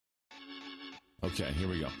Okay, here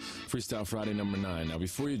we go. Freestyle Friday number 9. Now,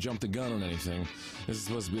 before you jump the gun on anything, this is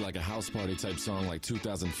supposed to be like a house party type song like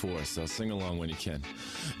 2004, so sing along when you can.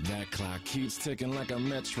 That clock keeps ticking like a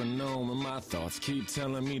metronome, and my thoughts keep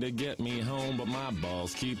telling me to get me home, but my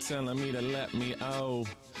balls keep telling me to let me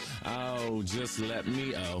just let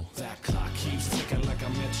me That clock keeps ticking like a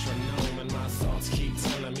metronome, and my thoughts keep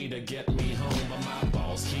telling me to get me home, but my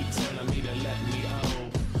balls keep telling me to let me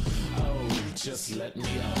just let me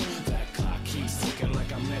That clock keeps ticking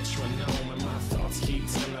like a metronome, and my thoughts keep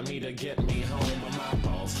telling me to get me home, but my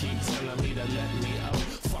balls keep telling me to let me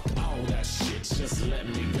fuck all that shit, just let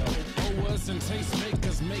me go. Owers and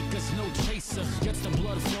tastemakers make us no chaser, gets the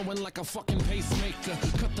blood flowing like a fucking pacemaker.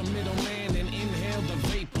 Cut the middleman and inhale the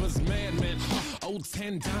vapors. Madman, old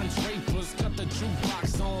 10 Don Drapers. Cut the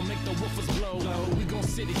jukebox on, make the woofers blow. We gon'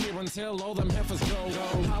 sit here until all them heifers go.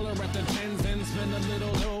 Holler at the tens and spend a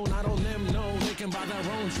little dough. Not on them, no, they can buy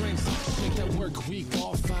their own drinks. Take that work week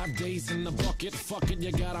off, 5 days in the bucket. Fuck it,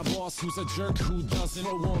 you got a boss who's a jerk who doesn't.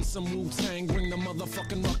 Throw on some Wu-Tang, bring the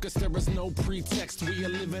motherfucking ruckus. There is no pretext, we are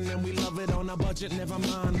living and we love it on a budget. Never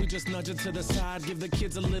mind, we just nudge it to the side. Give the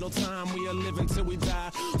kids a little time, we are living till we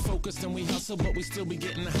die. Focused and we hustle, but we still be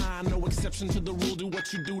getting high. No exception to the rule, do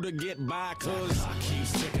what you do to get by. Cause the clock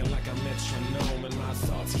keeps ticking like a metronome, and my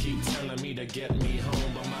thoughts keep telling me to get me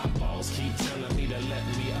home, but my balls keep telling me to let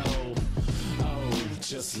me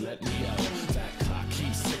just let me That clock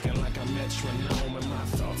keeps ticking like a metronome, and my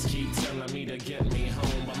thoughts keep telling me to get me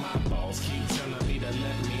home, but my balls keep telling me to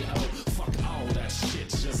let me fuck all that shit,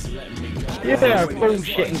 just let me go. Yeah,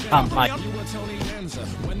 bullshitting cunt, mate.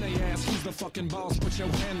 When they ask who's the fucking boss, put your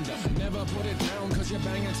hand up. Never put it down cause you're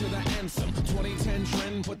banging to the anthem. 2010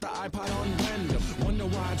 trend, put the iPod on random. Wonder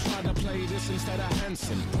why I tried to play this instead of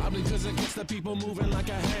Hanson. Probably cause it gets the people moving like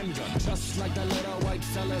a handgun. Just like the little white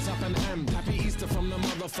fellas up in M. Happy Easter from the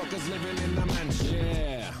motherfuckers living in the mansion.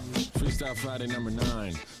 Yeah, Freestyle Friday number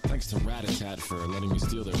 9. Thanks to Rat-a-Tat for letting me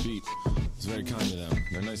steal their beat. It's very kind of them.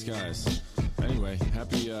 They're nice guys. Anyway,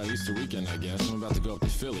 happy Easter weekend, I guess. I'm about to go up to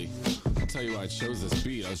Philly. I'll tell you why I chose this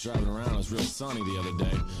beat. I was driving around, it was real sunny the other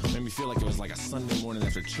day. Made me feel like it was like a Sunday morning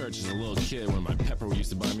after church as a little kid when my pepper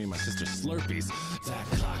used to buy me and my sister Slurpees. That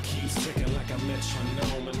clock keeps ticking like a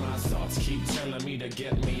metronome, and my thoughts keep telling me to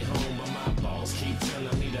get me home, but my balls keep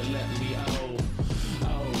telling me to let me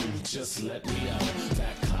just let me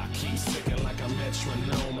That clock keeps ticking like a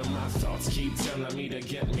metronome, and my thoughts keep telling me to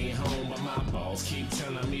get me home, but my balls keep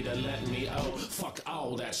telling me to let me fuck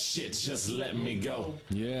all that shit, just let me go.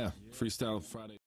 Yeah, Freestyle Friday.